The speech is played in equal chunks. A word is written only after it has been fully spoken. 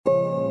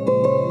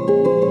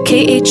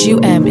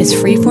KHUM is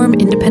freeform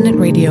independent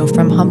radio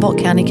from Humboldt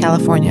County,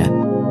 California.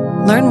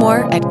 Learn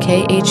more at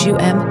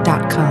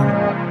khum.com.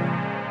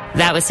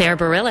 That was Sarah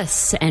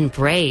Bareilles and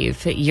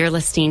Brave. You're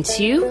listening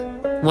to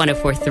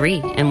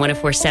 104.3 and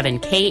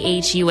 104.7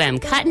 KHUM,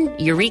 Cotton,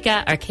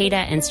 Eureka, Arcata,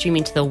 and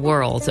streaming to the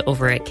world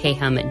over at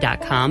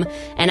khum.com.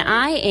 And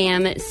I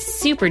am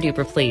super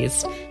duper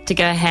pleased to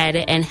go ahead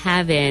and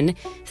have in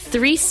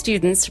 3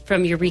 students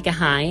from Eureka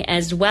High,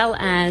 as well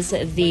as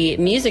the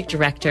music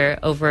director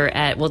over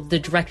at, well, the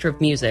director of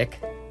music,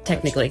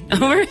 technically,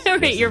 over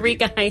at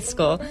Eureka High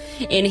School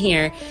in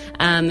here,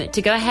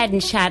 to go ahead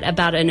and chat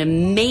about an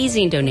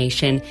amazing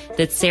donation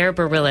that Sarah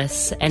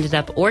Bareilles ended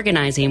up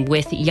organizing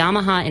with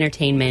Yamaha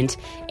Entertainment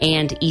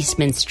and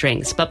Eastman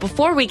Strings. But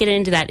before we get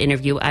into that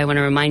interview, I want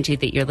to remind you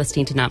that you're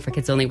listening to Not for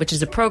Kids Only, which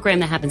is a program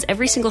that happens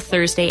every single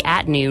Thursday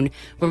at noon,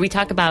 where we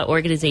talk about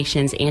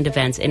organizations and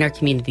events in our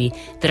community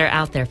that are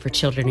out there for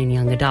children and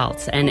young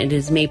adults. And it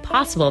is made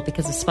possible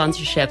because of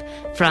sponsorship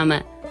from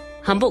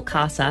Humboldt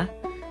CASA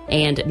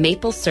and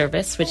Maple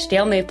Service, which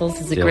Dale Maples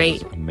is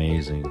Dale's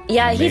amazing.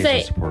 Yeah, amazing he's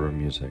a supporter of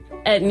music.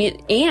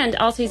 And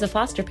also he's a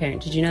foster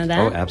parent. Did you know that?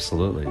 Oh,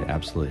 absolutely.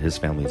 Absolutely. His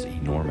family is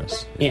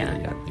enormous.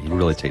 Yeah. He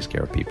really takes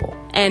care of people.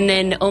 And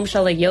then Om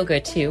Shala Yoga,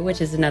 too, which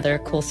is another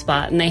cool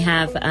spot. And they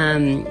have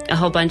a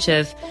whole bunch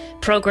of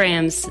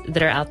programs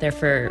that are out there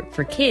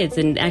for kids.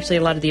 And actually,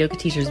 a lot of the yoga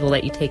teachers will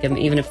let you take them,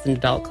 even if it's an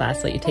adult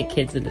class, let you take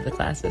kids into the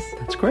classes.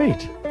 That's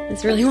great.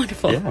 It's really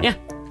wonderful. Yeah.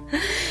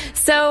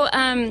 So,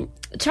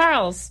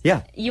 Charles,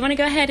 you want to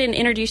go ahead and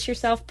introduce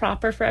yourself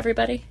proper for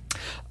everybody?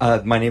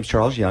 My name's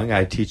Charles Young.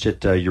 I teach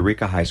at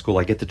Eureka High School.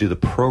 I get to do the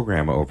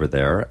program over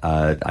there.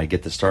 I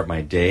get to start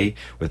my day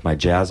with my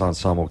jazz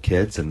ensemble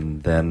kids,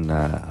 and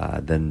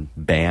then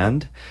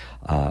band,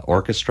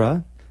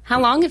 orchestra.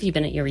 How long have you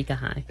been at Eureka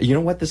High? You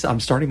know what? I'm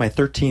starting my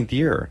 13th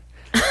year.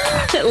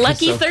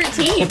 Lucky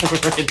 13.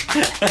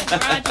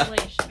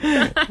 Congratulations.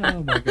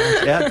 Oh my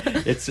gosh. Yeah,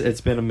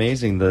 it's been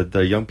amazing.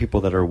 The young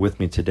people that are with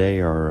me today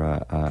are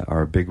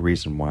a big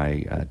reason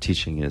why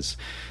teaching is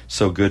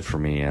so good for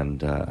me,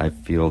 and I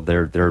feel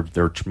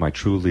they're my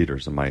true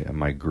leaders in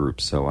my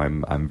group. So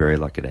I'm very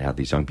lucky to have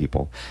these young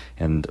people,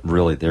 and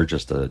really they're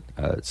just a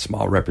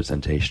small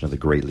representation of the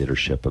great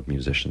leadership of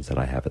musicians that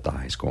I have at the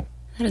high school.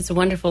 That is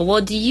wonderful. Well,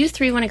 do you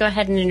 3 want to go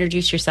ahead and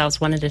introduce yourselves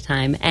one at a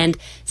time and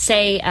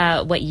say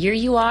what year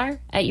you are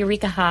at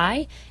Eureka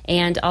High,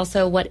 and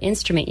also what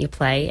instrument you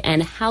play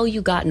and how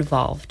you got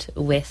involved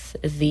with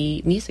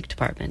the music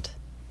department?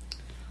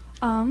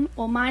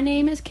 Well, my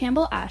name is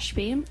Campbell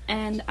Ashby,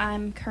 and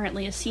I'm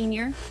currently a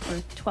senior,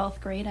 or 12th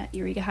grade at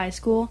Eureka High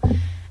School.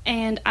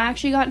 And I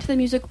actually got into the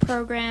music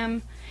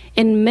program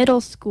in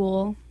middle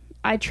school.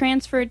 I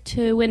transferred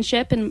to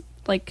Winship in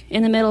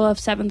the middle of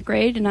 7th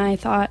grade, and I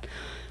thought,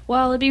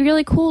 well, it'd be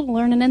really cool to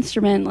learn an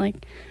instrument.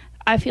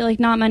 I feel like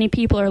not many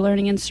people are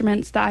learning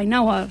instruments that I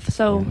know of.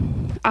 So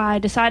I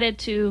decided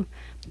to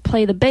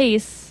play the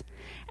bass,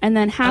 and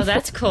then Oh,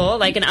 that's cool.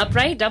 Like an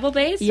upright, double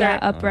bass? Yeah,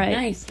 or? upright.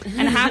 Nice.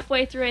 And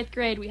halfway through 8th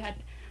grade, we had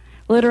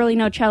literally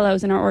no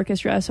cellos in our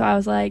orchestra. So I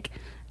was like,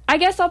 I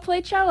guess I'll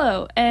play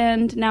cello.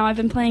 And now I've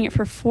been playing it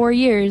for 4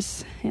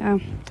 years. Yeah.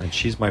 And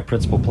she's my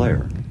principal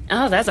player.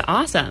 Oh, that's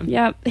awesome.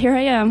 Yeah, here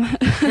I am.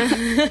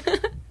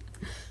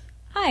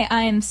 Hi,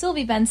 I'm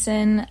Sylvie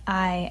Benson.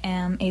 I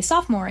am a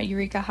sophomore at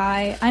Eureka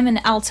High. I'm an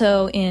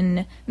alto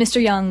in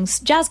Mr. Young's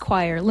Jazz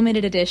Choir,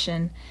 limited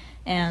edition,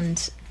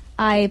 and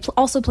I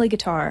also play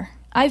guitar.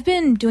 I've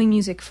been doing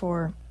music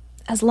for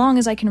as long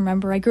as I can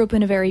remember. I grew up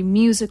in a very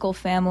musical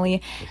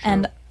family,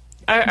 and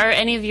Are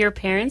any of your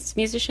parents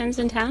musicians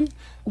in town?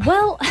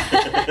 Well,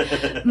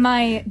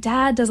 my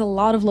dad does a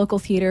lot of local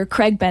theater,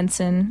 Craig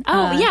Benson.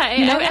 Oh, yeah,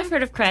 you know I've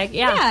heard of Craig,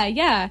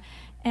 Yeah.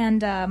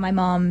 And my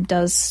mom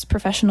does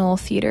professional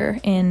theater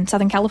in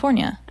Southern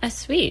California.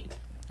 Sweet.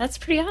 That's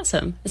pretty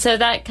awesome. So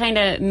that kind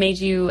of made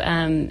you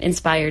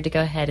inspired to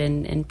go ahead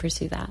and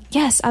pursue that.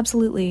 Yes,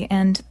 absolutely.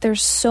 And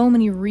there's so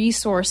many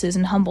resources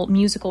in Humboldt,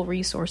 musical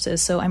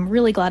resources, so I'm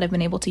really glad I've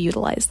been able to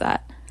utilize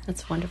that.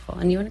 That's wonderful.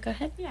 And you want to go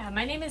ahead? Yeah,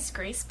 my name is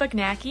Grace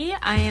Bugnacki.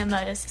 I am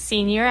a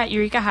senior at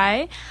Eureka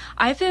High.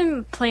 I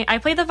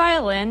play the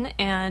violin,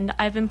 and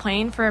I've been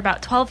playing for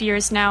about 12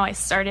 years now. I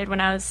started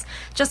when I was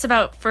just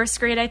about 1st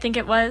grade, I think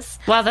it was.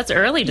 Wow, that's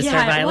early to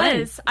start violin. Yeah, it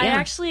was. I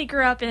actually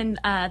grew up in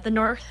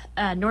the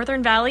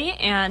Northern Valley,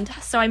 and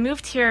so I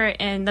moved here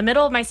in the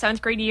middle of my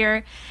 7th grade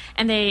year,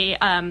 and they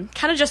kind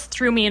of just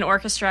threw me in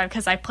orchestra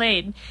because I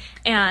played.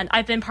 And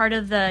I've been part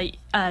of the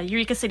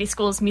Eureka City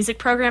Schools music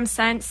program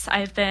since.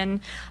 I've been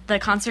the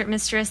concert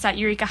mistress at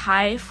Eureka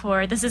High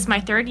this is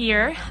my 3rd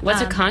year. What's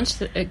a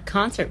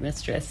concert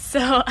mistress?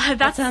 So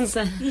that sounds...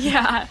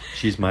 yeah.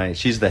 She's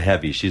the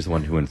heavy. She's the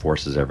one who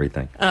enforces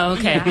everything. Oh,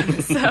 okay.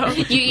 So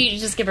you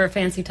just give her a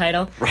fancy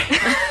title.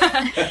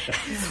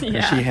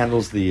 Yeah. She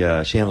handles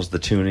the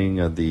tuning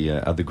of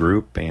the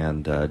group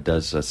and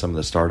does some of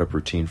the startup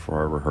routine for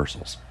our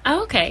rehearsals.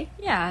 Oh, okay.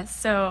 Yeah,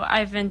 so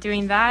I've been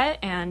doing that,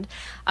 and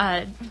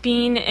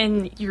being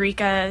in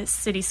Eureka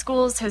City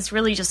Schools has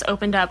really just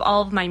opened up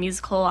all of my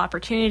musical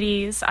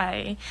opportunities.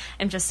 I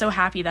am just so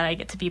happy that I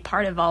get to be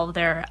part of all of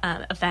their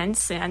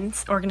events and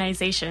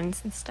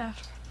organizations and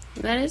stuff.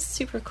 That is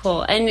super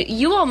cool. And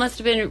you all must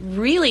have been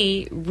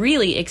really,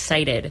 really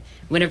excited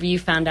whenever you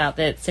found out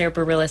that Sarah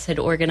Bareilles had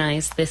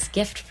organized this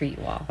gift for you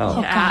all.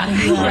 Oh, God,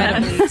 I'm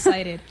incredibly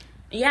excited.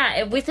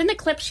 Yeah, within the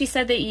clip, she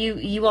said that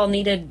you all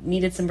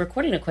needed some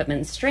recording equipment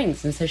and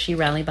strings, and so she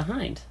rallied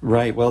behind.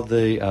 Right. Well,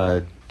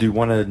 do you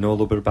want to know a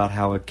little bit about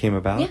how it came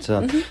about?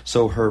 Yeah.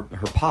 So her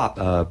pop,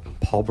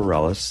 Paul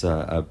Bareilles,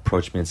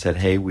 approached me and said,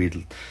 "Hey,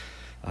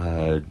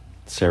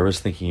 Sarah's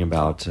thinking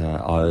about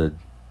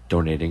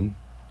donating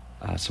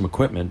some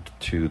equipment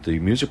to the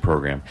music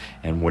program,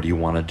 and what do you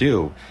want to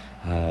do?"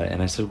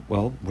 And I said,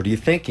 "Well, what are you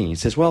thinking?" He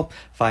says, "Well,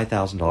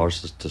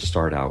 $5,000 to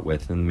start out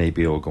with, and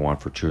maybe it'll go on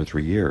for 2 or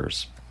 3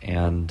 years."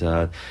 And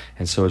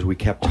so as we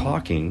kept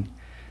talking,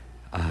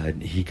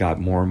 he got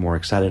more and more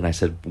excited. And I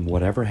said,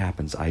 "Whatever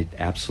happens, I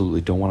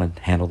absolutely don't want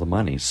to handle the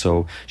money."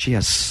 So she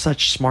has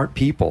such smart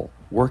people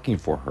working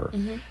for her;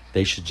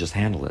 they should just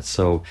handle it.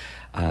 So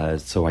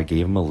I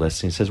gave him a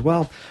list, and he says,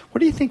 "Well, what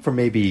do you think for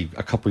maybe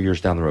a couple years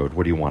down the road?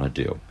 What do you want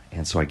to do?"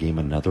 And so I gave him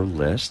another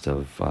list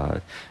of, I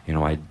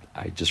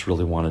just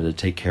really wanted to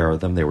take care of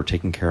them. They were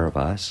taking care of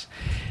us.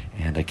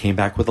 And I came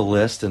back with a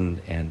list,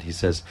 and he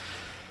says,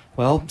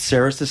 "Well,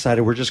 Sarah's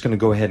decided we're just going to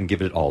go ahead and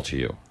give it all to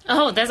you."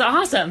 Oh, that's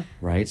awesome.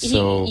 Right?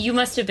 So you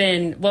must have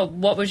been,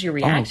 what was your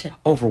reaction?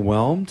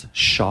 Overwhelmed,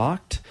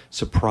 shocked,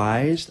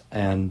 surprised,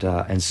 and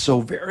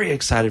so very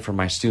excited for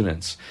my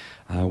students.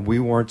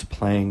 We're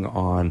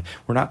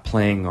not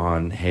playing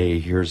on, hey,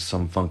 here's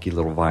some funky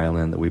little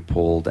violin that we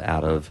pulled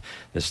out of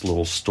this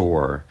little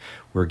store.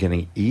 We're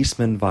getting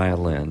Eastman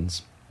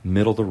violins,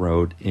 middle of the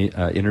road,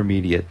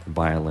 intermediate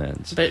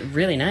violins. But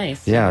really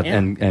nice. Yeah.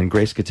 And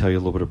Grace could tell you a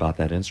little bit about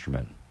that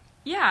instrument.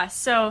 Yeah,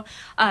 so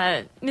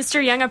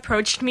Mr. Young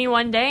approached me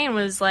one day and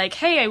was like,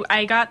 "Hey,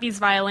 I got these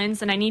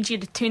violins and I need you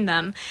to tune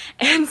them."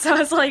 And so I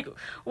was like,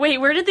 "Wait,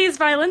 where did these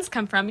violins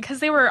come from?" Because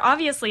they were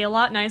obviously a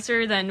lot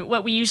nicer than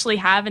what we usually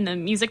have in the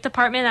music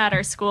department at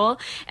our school.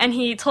 And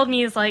he told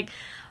me, he's like,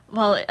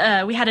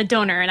 "Well, we had a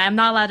donor, and I'm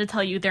not allowed to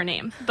tell you their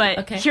name,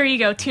 but Here you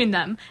go, tune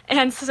them."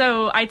 And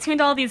so I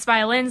tuned all these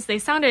violins. They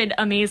sounded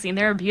amazing.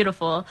 They were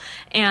beautiful.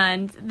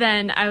 And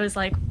then I was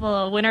like,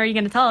 "Well, when are you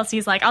going to tell us?"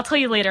 He's like, "I'll tell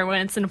you later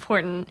when it's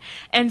important."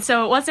 And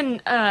so it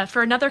wasn't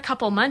for another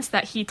couple months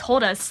that he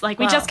told us. Like,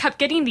 we just kept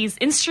getting these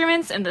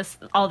instruments and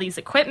all these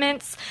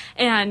equipments,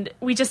 and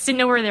we just didn't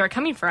know where they were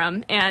coming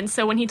from. And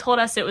so when he told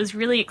us, it was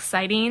really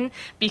exciting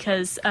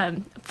because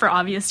for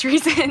obvious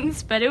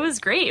reasons, but it was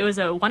great. It was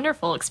a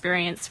wonderful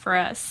experience for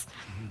us.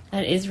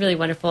 That is really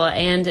wonderful.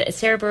 And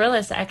Sarah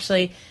Bareilles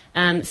actually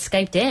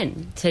Skyped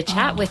in to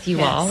chat with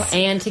you all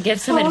and to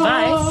give some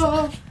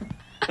advice.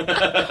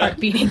 Heart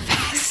beating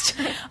fast.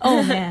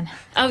 Oh, man.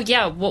 Oh,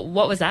 yeah.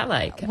 What was that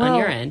like on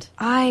your end?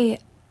 I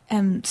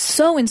am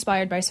so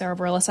inspired by Sarah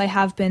Bareilles. I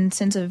have been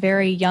since a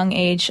very young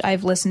age.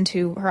 I've listened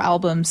to her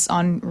albums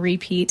on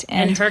repeat.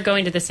 And her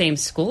going to the same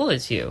school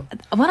as you.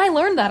 When I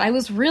learned that, I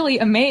was really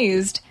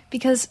amazed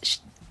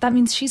because that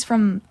means she's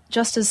from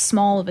just as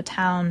small of a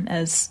town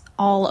as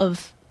all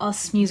of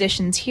us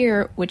musicians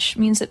here, which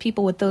means that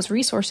people with those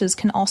resources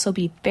can also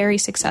be very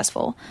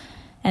successful.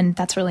 And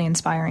that's really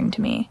inspiring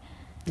to me.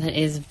 That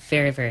is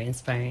very, very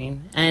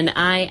inspiring. And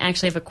I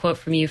actually have a quote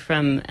from you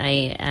from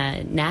a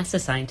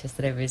NASA scientist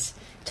that I was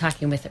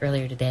talking with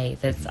earlier today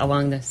that's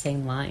along those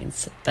same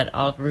lines. But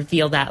I'll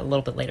reveal that a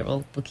little bit later.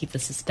 We'll keep the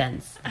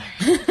suspense.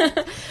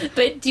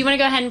 But do you want to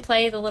go ahead and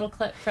play the little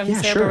clip from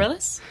Sarah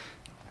Bareilles?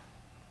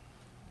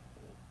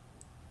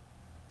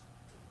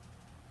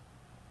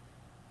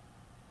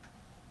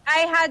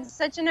 I had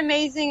such an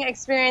amazing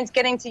experience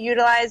getting to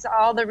utilize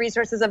all the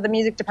resources of the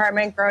music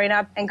department growing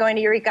up and going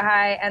to Eureka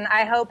High. And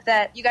I hope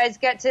that you guys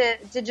get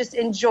to just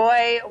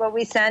enjoy what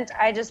we sent.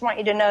 I just want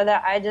you to know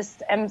that I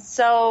just am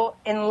so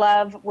in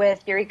love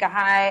with Eureka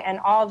High and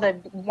all the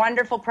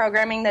wonderful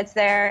programming that's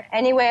there.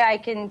 Any way I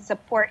can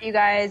support you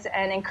guys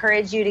and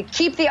encourage you to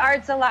keep the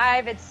arts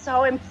alive. It's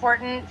so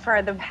important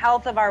for the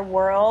health of our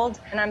world.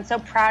 And I'm so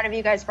proud of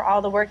you guys for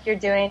all the work you're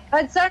doing.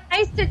 But it's so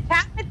nice to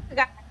chat with you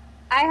guys.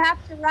 I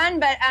have to run,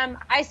 but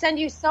I send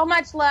you so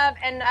much love,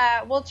 and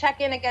we'll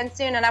check in again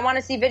soon. And I want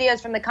to see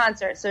videos from the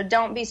concert, so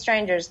don't be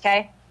strangers,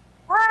 okay?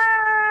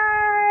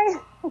 Bye!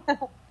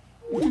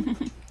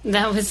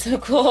 That was so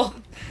cool.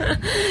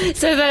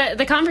 So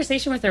the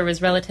conversation with her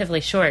was relatively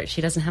short.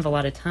 She doesn't have a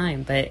lot of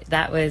time, but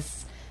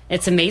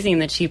it's amazing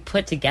that she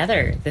put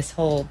together this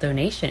whole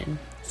donation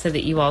so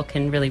that you all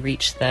can really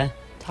reach the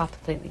top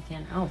of the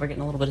can. Oh, we're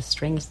getting a little bit of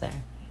strings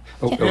there.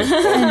 Sorry about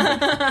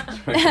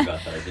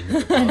that. I didn't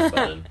hit the pause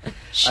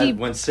button.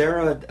 When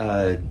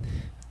Sarah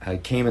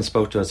came and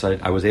spoke to us,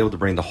 I was able to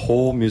bring the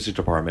whole music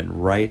department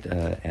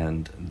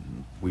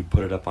and we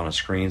put it up on a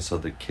screen so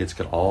the kids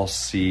could all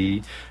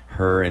see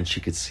her and she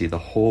could see the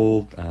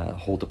whole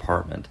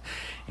department.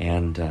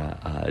 And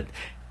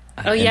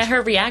Oh, yeah,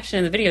 her reaction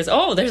in the video is,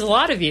 oh, there's a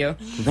lot of you.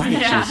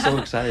 Right, she was so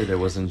excited. It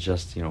wasn't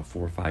just 4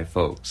 or 5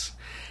 folks.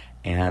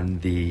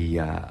 And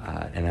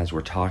and as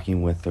we're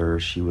talking with her,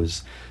 she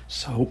was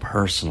so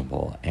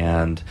personable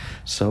and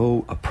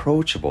so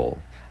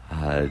approachable.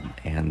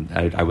 And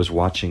I was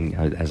watching,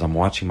 as I'm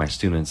watching my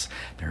students,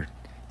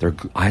 their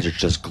eyes are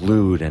just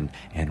glued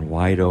and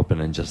wide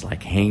open and just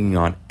like hanging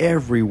on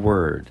every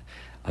word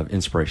of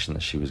inspiration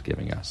that she was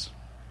giving us.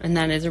 And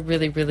that is a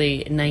really,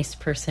 really nice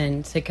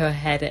person to go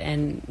ahead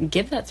and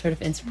give that sort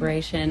of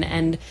inspiration.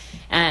 And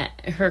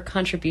her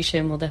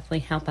contribution will definitely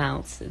help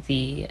out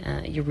the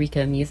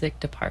Eureka Music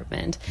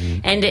Department. Mm-hmm.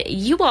 And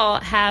you all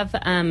have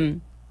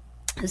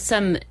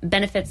some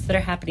benefits that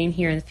are happening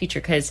here in the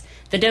future, because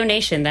the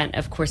donation, that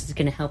of course is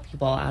going to help you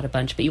all out a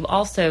bunch, but you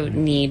also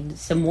need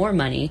some more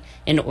money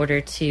in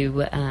order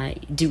to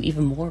do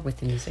even more with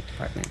the music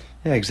department.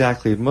 Yeah,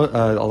 exactly. A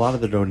lot of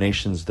the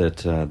donations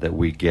that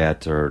we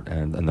get,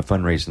 and the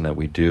fundraising that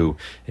we do,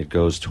 it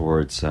goes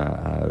towards.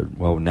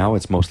 Now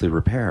it's mostly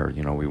repair.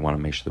 We want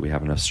to make sure that we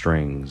have enough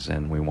strings,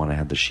 and we want to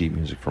have the sheet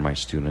music for my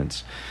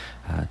students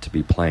to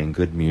be playing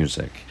good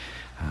music.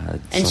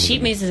 And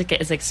sheet music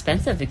is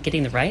expensive.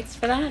 Getting the rights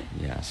for that?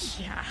 Yes.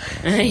 Yeah.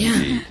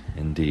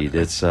 Indeed.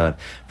 It's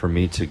for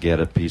me to get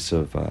a piece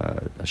of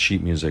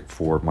sheet music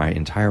for my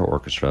entire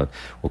orchestra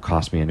will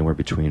cost me anywhere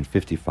between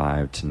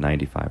 $55 to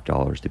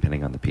 $95,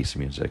 depending on the piece of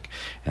music,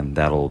 and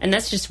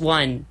that's just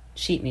one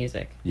sheet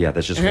music. Yeah,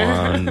 that's just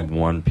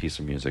one piece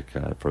of music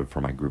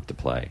for my group to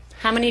play.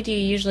 How many do you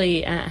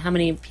usually? How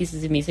many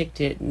pieces of music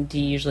do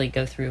you usually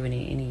go through in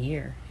a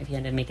year? If you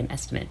had to make an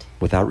estimate,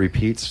 without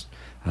repeats.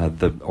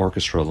 The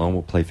orchestra alone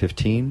will play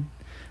 15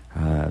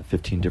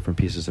 different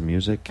pieces of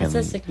music. That's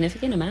a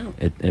significant amount.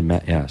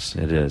 Yes,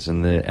 it is.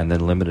 And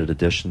then limited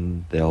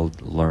edition, they'll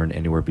learn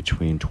anywhere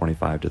between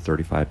 25 to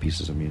 35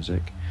 pieces of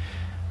music.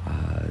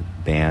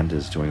 Band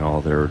is doing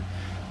all their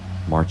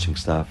marching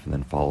stuff, and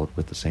then followed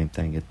with the same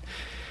thing. It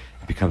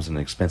becomes an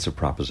expensive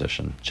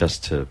proposition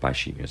just to buy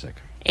sheet music.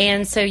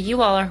 And so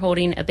you all are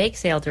holding a bake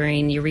sale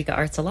during Eureka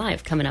Arts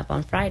Alive coming up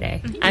on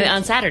Friday.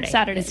 On Saturday.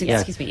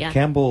 Excuse me, yeah.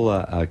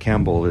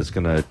 Campbell is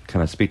going to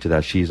kind of speak to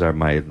that. She's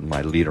my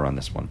leader on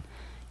this one.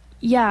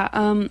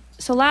 Yeah,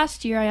 so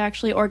last year I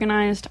actually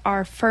organized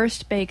our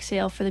first bake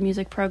sale for the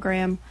music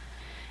program,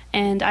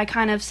 and I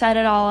kind of set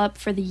it all up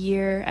for the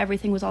year.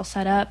 Everything was all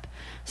set up.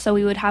 So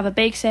we would have a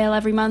bake sale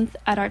every month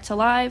at Arts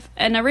Alive,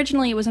 and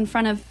originally it was in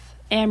front of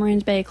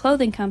Amarin's Bay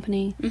Clothing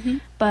Company,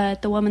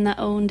 but the woman that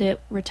owned it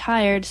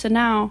retired. So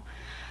now,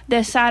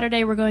 this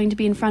Saturday, we're going to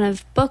be in front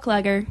of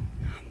Booklegger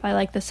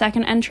by the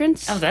second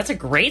entrance. Oh, that's a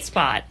great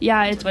spot.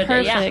 Yeah, it's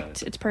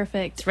perfect. It's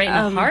perfect. It's right in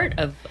the heart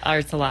of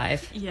Arts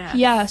Alive. Yeah.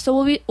 Yeah. So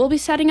we'll be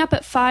setting up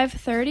at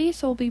 5:30.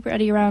 So we'll be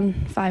ready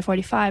around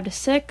 5:45 to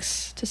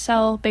 6 to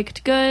sell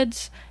baked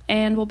goods,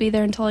 and we'll be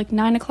there until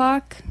 9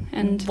 o'clock.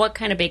 And what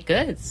kind of baked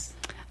goods?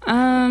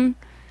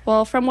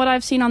 Well, from what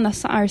I've seen on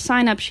our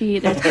sign-up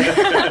sheet, I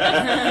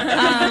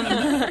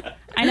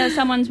know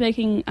someone's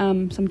making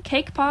some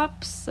cake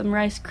pops, some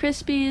Rice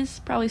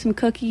Krispies, probably some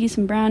cookies,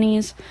 some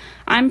brownies.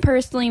 I'm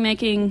personally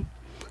making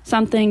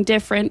something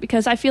different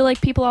because I feel like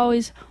people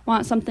always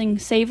want something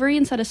savory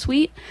instead of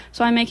sweet.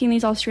 So I'm making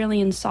these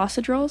Australian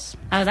sausage rolls.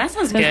 Oh, that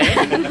sounds good.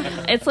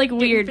 It's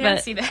weird,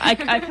 but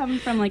I come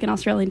from an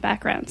Australian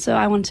background, so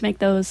I wanted to make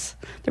those.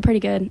 They're pretty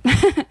good.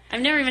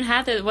 I've never even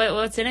had that.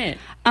 What's in it?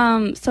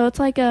 So it's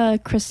like a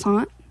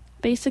croissant,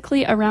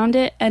 basically, around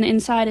it, and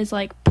inside is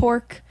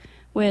pork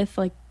with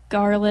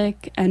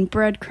garlic and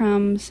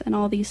breadcrumbs and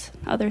all these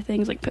other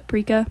things like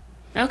paprika.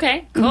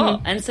 Okay, cool.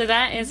 Mm-hmm. And so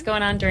that is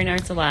going on during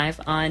Arts Alive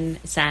on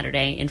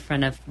Saturday in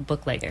front of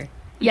Booklegger.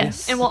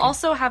 Yes. And we'll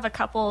also have a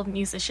couple of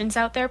musicians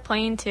out there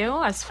playing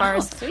too, as far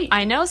as sweet.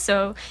 I know.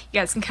 So you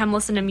guys can come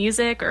listen to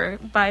music or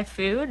buy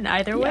food.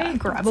 Either way,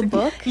 grab a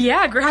book.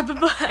 Yeah, grab a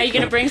book. Are you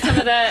going to bring some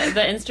of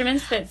the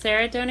instruments that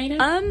Sarah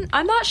donated?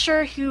 I'm not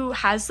sure who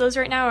has those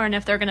right now, or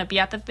if they're going to be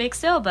at the bake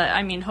sale. But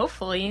I mean,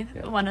 hopefully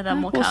one of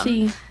them will come. We'll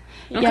see.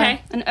 Okay. Yeah.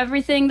 And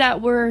everything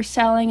that we're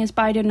selling is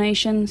by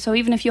donation. So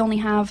even if you only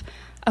have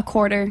a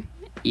quarter,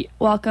 you're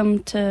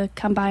welcome to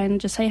come by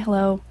and just say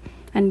hello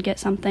and get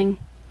something.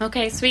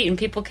 Okay, sweet. And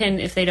people can,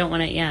 if they don't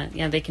want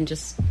to, they can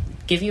just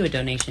give you a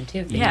donation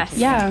too. Yes.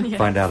 Yeah.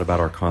 Find out about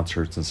our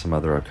concerts and some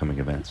other upcoming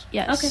events.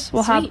 Yes. Okay,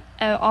 we'll sweet.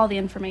 have all the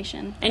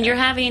information. And you're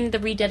having the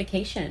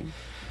rededication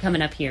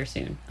coming up here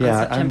soon. Yeah,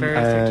 on September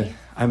 13th.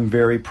 I'm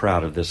very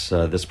proud of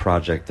this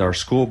project. Our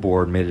school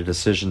board made a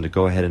decision to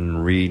go ahead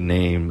and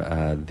rename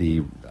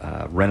the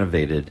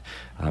renovated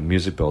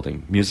music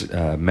building,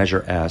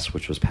 Measure S,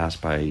 which was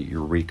passed by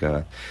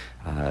Eureka.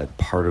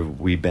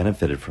 We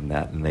benefited from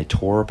that, and they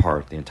tore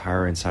apart the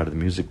entire inside of the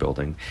music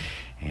building.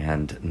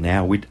 And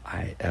now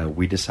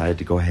we decided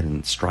to go ahead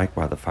and strike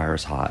while the fire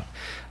is hot.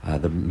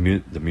 The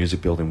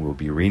music building will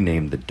be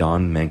renamed the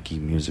Don Menke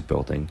Music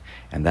Building,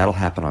 and that'll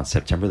happen on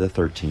September the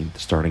 13th,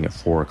 starting at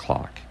 4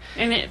 o'clock.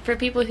 And for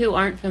people who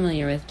aren't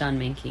familiar with Don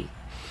Menke,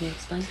 Can you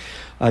explain?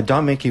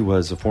 Don Mankey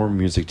was a former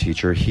music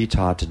teacher. He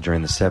taught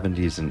during the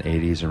 70s and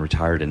 80s and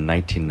retired in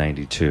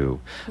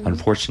 1992. Mm-hmm.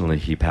 Unfortunately,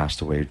 he passed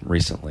away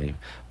recently,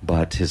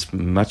 but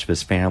much of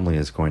his family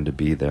is going to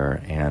be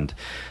there, and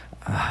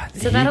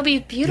so that'll be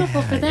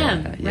beautiful for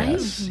them, right?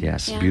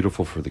 Yes,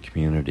 beautiful for the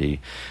community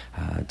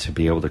to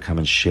be able to come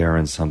and share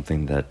in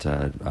something that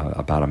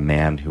about a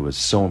man who was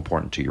so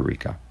important to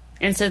Eureka.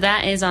 And so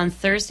that is on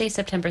Thursday,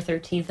 September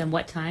 13th, and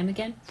what time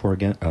again? 4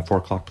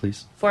 o'clock,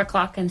 please. 4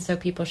 o'clock, and so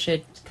people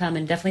should come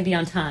and definitely be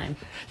on time.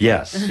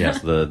 Yes.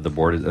 The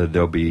board,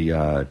 there'll be,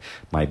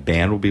 my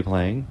band will be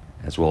playing,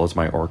 as well as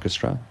my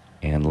orchestra,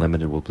 and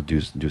Limited will do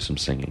some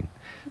singing.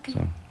 Okay.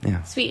 So,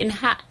 yeah. Sweet. And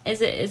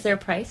is there a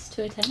price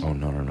to attend? Oh,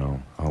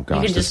 no. Oh,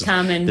 gosh. You can just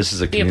come and this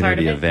is a be a part of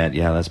community it? event.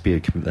 Yeah, let's be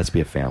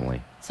a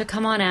family. So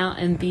come on out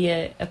and be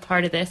a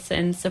part of this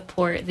and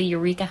support the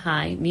Eureka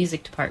High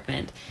Music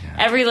Department.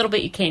 Yeah. Every little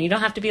bit you can. You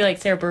don't have to be like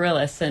Sarah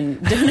Bareilles and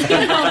donate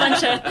a whole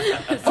bunch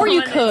of... Or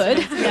you could.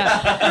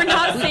 Yeah. We're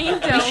not saying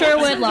don't. You sure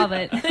would love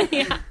it.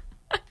 Yeah.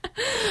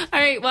 All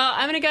right, well,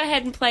 I'm going to go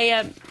ahead and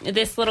play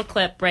this little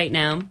clip right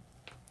now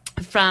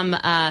from...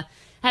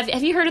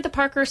 Have you heard of the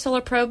Parker Solar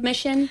Probe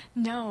mission?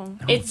 No.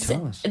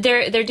 Tell us.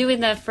 They're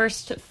doing the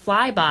first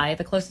flyby,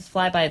 the closest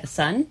flyby of the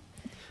sun.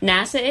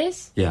 NASA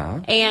is.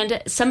 Yeah.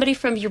 And somebody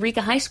from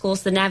Eureka High School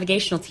is the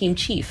navigational team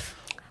chief.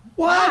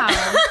 Wow.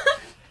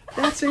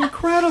 That's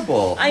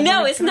incredible. I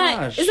know, isn't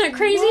that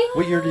crazy?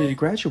 What year did he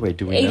graduate?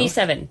 Do we know?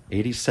 87.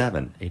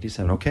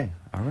 87. Okay.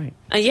 All right.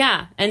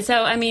 Yeah. And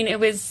so, I mean, it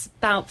was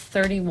about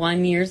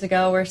 31 years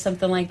ago or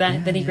something like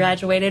that that he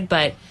graduated.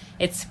 But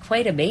it's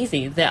quite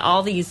amazing that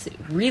all these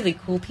really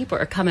cool people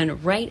are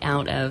coming right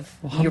out of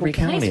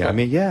Eureka High School. I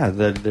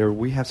mean,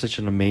 we have such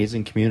an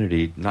amazing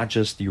community, not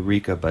just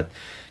Eureka, but,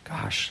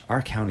 gosh,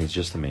 our county is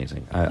just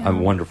amazing. A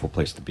wonderful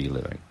place to be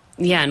living.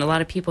 Yeah, and a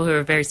lot of people who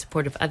are very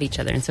supportive of each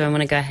other. And so I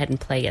want to go ahead and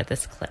play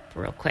this clip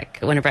real quick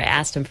whenever I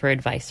asked him for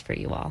advice for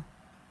you all.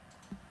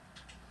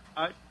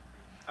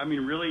 I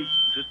mean, really,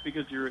 just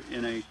because you're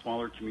in a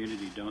smaller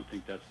community, don't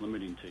think that's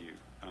limiting to you.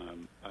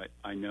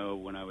 I know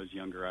when I was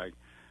younger,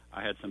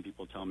 I had some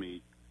people tell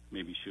me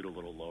maybe shoot a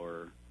little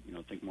lower,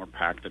 think more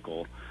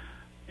practical.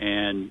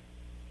 And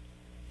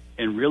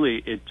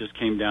really, it just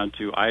came down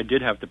to I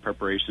did have the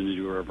preparation to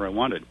do whatever I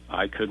wanted.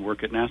 I could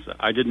work at NASA.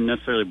 I didn't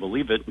necessarily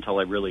believe it until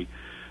I really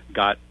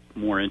got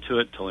more into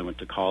it, until I went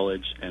to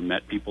college and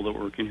met people that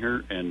were working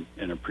here and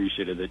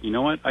appreciated that, you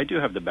know what, I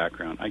do have the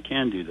background. I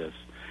can do this.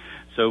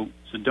 So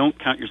don't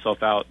count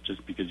yourself out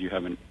just because you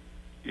haven't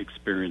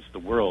experienced the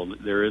world.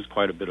 There is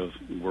quite a bit of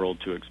world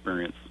to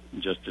experience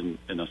just in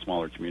a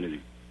smaller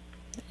community.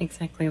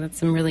 Exactly. That's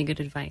some really good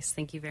advice.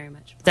 Thank you very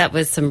much. That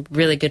was some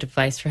really good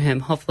advice for him.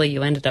 Hopefully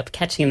you ended up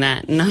catching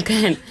that. Not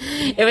good.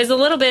 It was a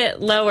little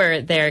bit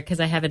lower there because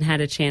I haven't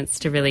had a chance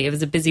to really, it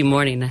was a busy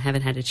morning. I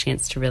haven't had a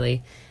chance to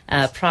really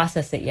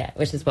process it yet,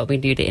 which is what we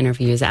do to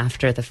interviews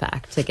after the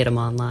fact to get them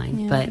online.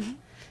 Yeah. But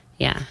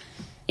yeah,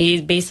 he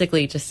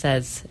basically just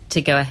says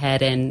to go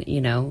ahead and,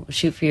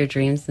 shoot for your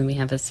dreams. And we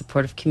have a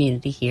supportive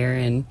community here.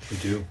 And we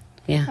do.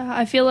 Yeah.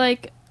 I feel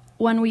like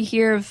when we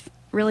hear of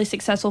really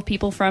successful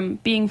people from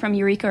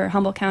Eureka or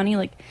Humboldt County,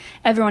 like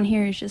everyone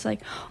here is just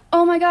like,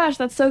 oh my gosh,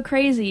 that's so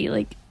crazy.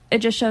 Like it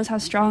just shows how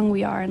strong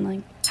we are and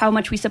like how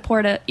much we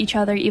support each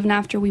other even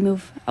after we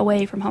move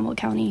away from Humboldt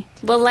County.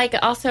 Well, like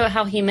also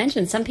how he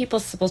mentioned, some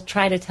people will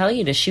try to tell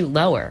you to shoot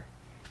lower,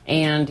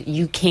 and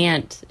you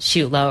can't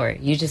shoot lower.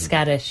 You just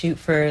got to shoot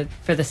for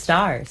the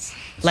stars.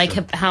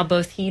 Like how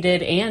both he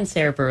did and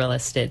Sarah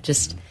Bareilles did.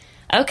 Just,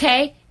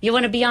 okay, you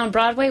want to be on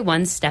Broadway?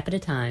 One step at a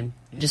time.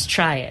 Just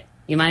try it.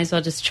 You might as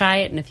well just try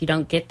it, and if you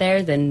don't get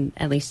there, then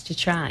at least you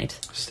tried.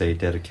 Stay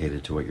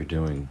dedicated to what you're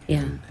doing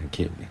and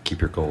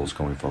keep your goals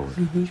going forward.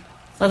 Mm-hmm.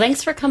 Well,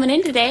 thanks for coming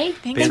in today.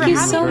 Thank you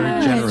so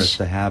much. Very generous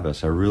to have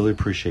us. I really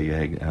appreciate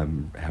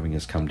you having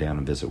us come down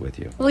and visit with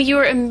you. Well, you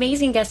were an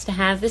amazing guest to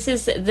have.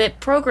 The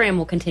program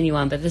will continue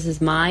on, but this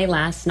is my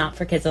last Not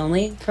for Kids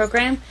Only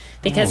program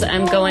because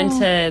I'm going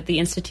to the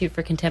Institute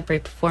for Contemporary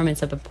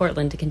Performance up in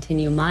Portland to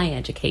continue my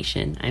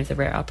education. I have the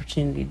rare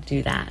opportunity to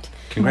do that.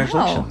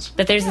 Congratulations. Wow.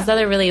 But there's this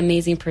other really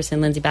amazing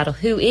person, Lindsay Battle,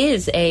 who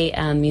is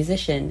a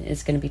musician,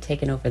 is going to be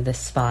taking over this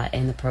spot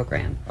in the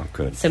program. Oh,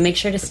 good. So make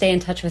sure to stay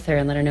in touch with her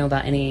and let her know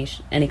about any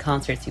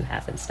concerts you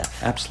have and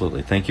stuff.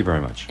 Absolutely. Thank you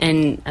very much.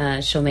 And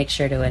she'll make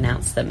sure to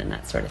announce them and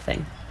that sort of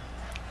thing.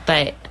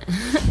 But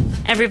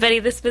everybody,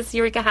 this was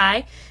Eureka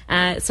High.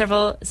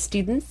 Several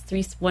students,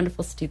 3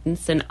 wonderful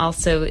students, and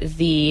also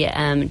the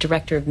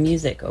director of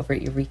music over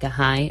at Eureka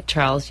High,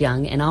 Charles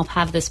Young. And I'll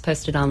have this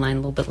posted online a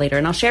little bit later,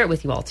 and I'll share it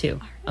with you all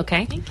too.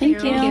 Okay?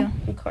 Thank you.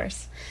 Of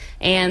course.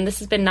 And this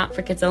has been Not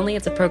for Kids Only.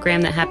 It's a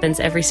program that happens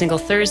every single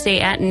Thursday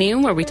at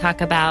noon where we talk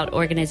about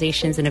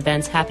organizations and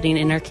events happening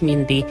in our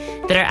community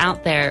that are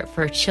out there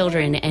for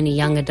children and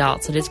young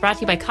adults. It is brought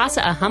to you by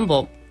Casa a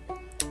Humboldt,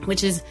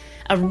 which is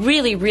a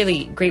really,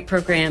 really great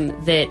program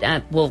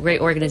that, great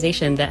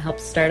organization that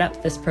helped start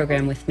up this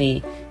program with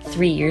me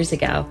 3 years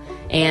ago.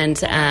 And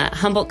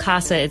Humboldt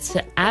Casa, it's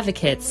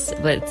advocates,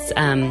 but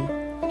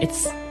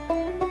it's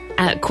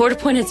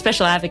Court-appointed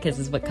special advocates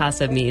is what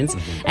CASA means.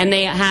 And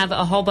they have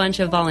a whole bunch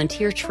of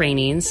volunteer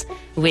trainings,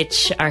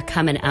 which are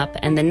coming up.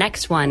 And the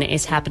next one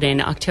is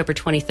happening October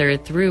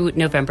 23rd through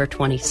November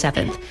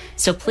 27th.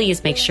 So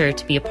please make sure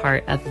to be a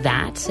part of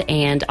that.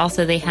 And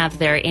also they have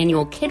their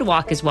annual Kid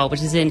Walk as well,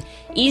 which is an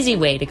easy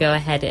way to go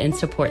ahead and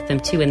support them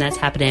too. And that's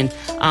happening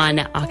on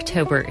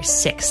October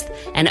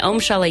 6th. And Om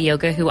Shala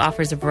Yoga, who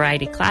offers a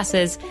variety of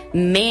classes,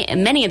 many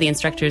of the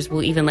instructors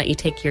will even let you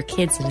take your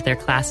kids into their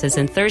classes.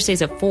 And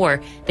Thursdays at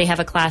 4, they have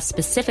a class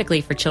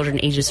specifically for children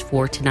ages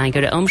 4 to 9.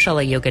 Go to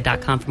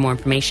omshalayoga.com for more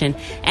information.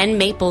 And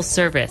Maple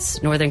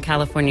Service, Northern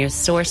California's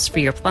source for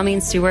your plumbing,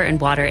 sewer, and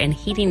water, and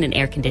heating and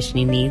air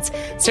conditioning needs,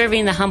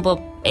 serving the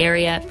Humboldt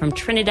area from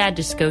Trinidad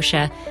to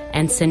Scotia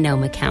and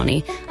Sonoma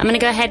County. I'm going to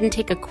go ahead and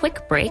take a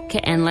quick break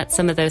and let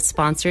some of those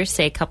sponsors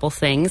say a couple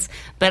things,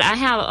 but I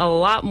have a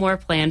lot more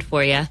planned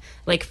for you.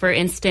 Like, for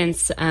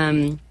instance,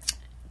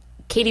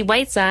 Katie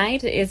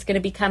Whiteside is going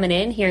to be coming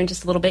in here in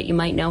just a little bit. You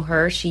might know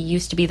her. She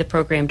used to be the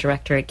program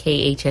director at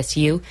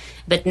KHSU,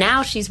 but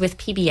now she's with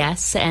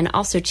PBS, and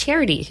also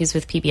Charity, who's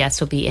with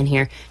PBS, will be in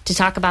here to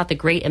talk about the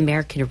Great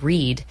American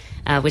Read,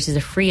 which is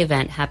a free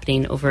event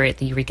happening over at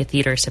the Eureka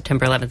Theater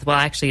September 11th. Well,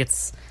 actually,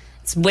 it's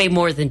way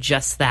more than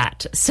just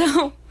that.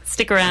 So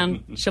stick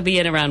around. She'll be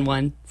in around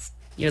 1.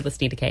 You're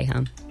listening to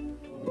K-Hum.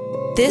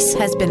 This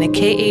has been a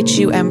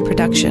KHUM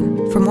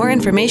production. For more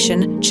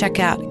information, check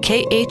out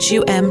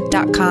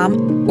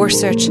khum.com or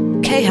search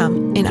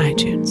KHUM in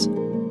iTunes.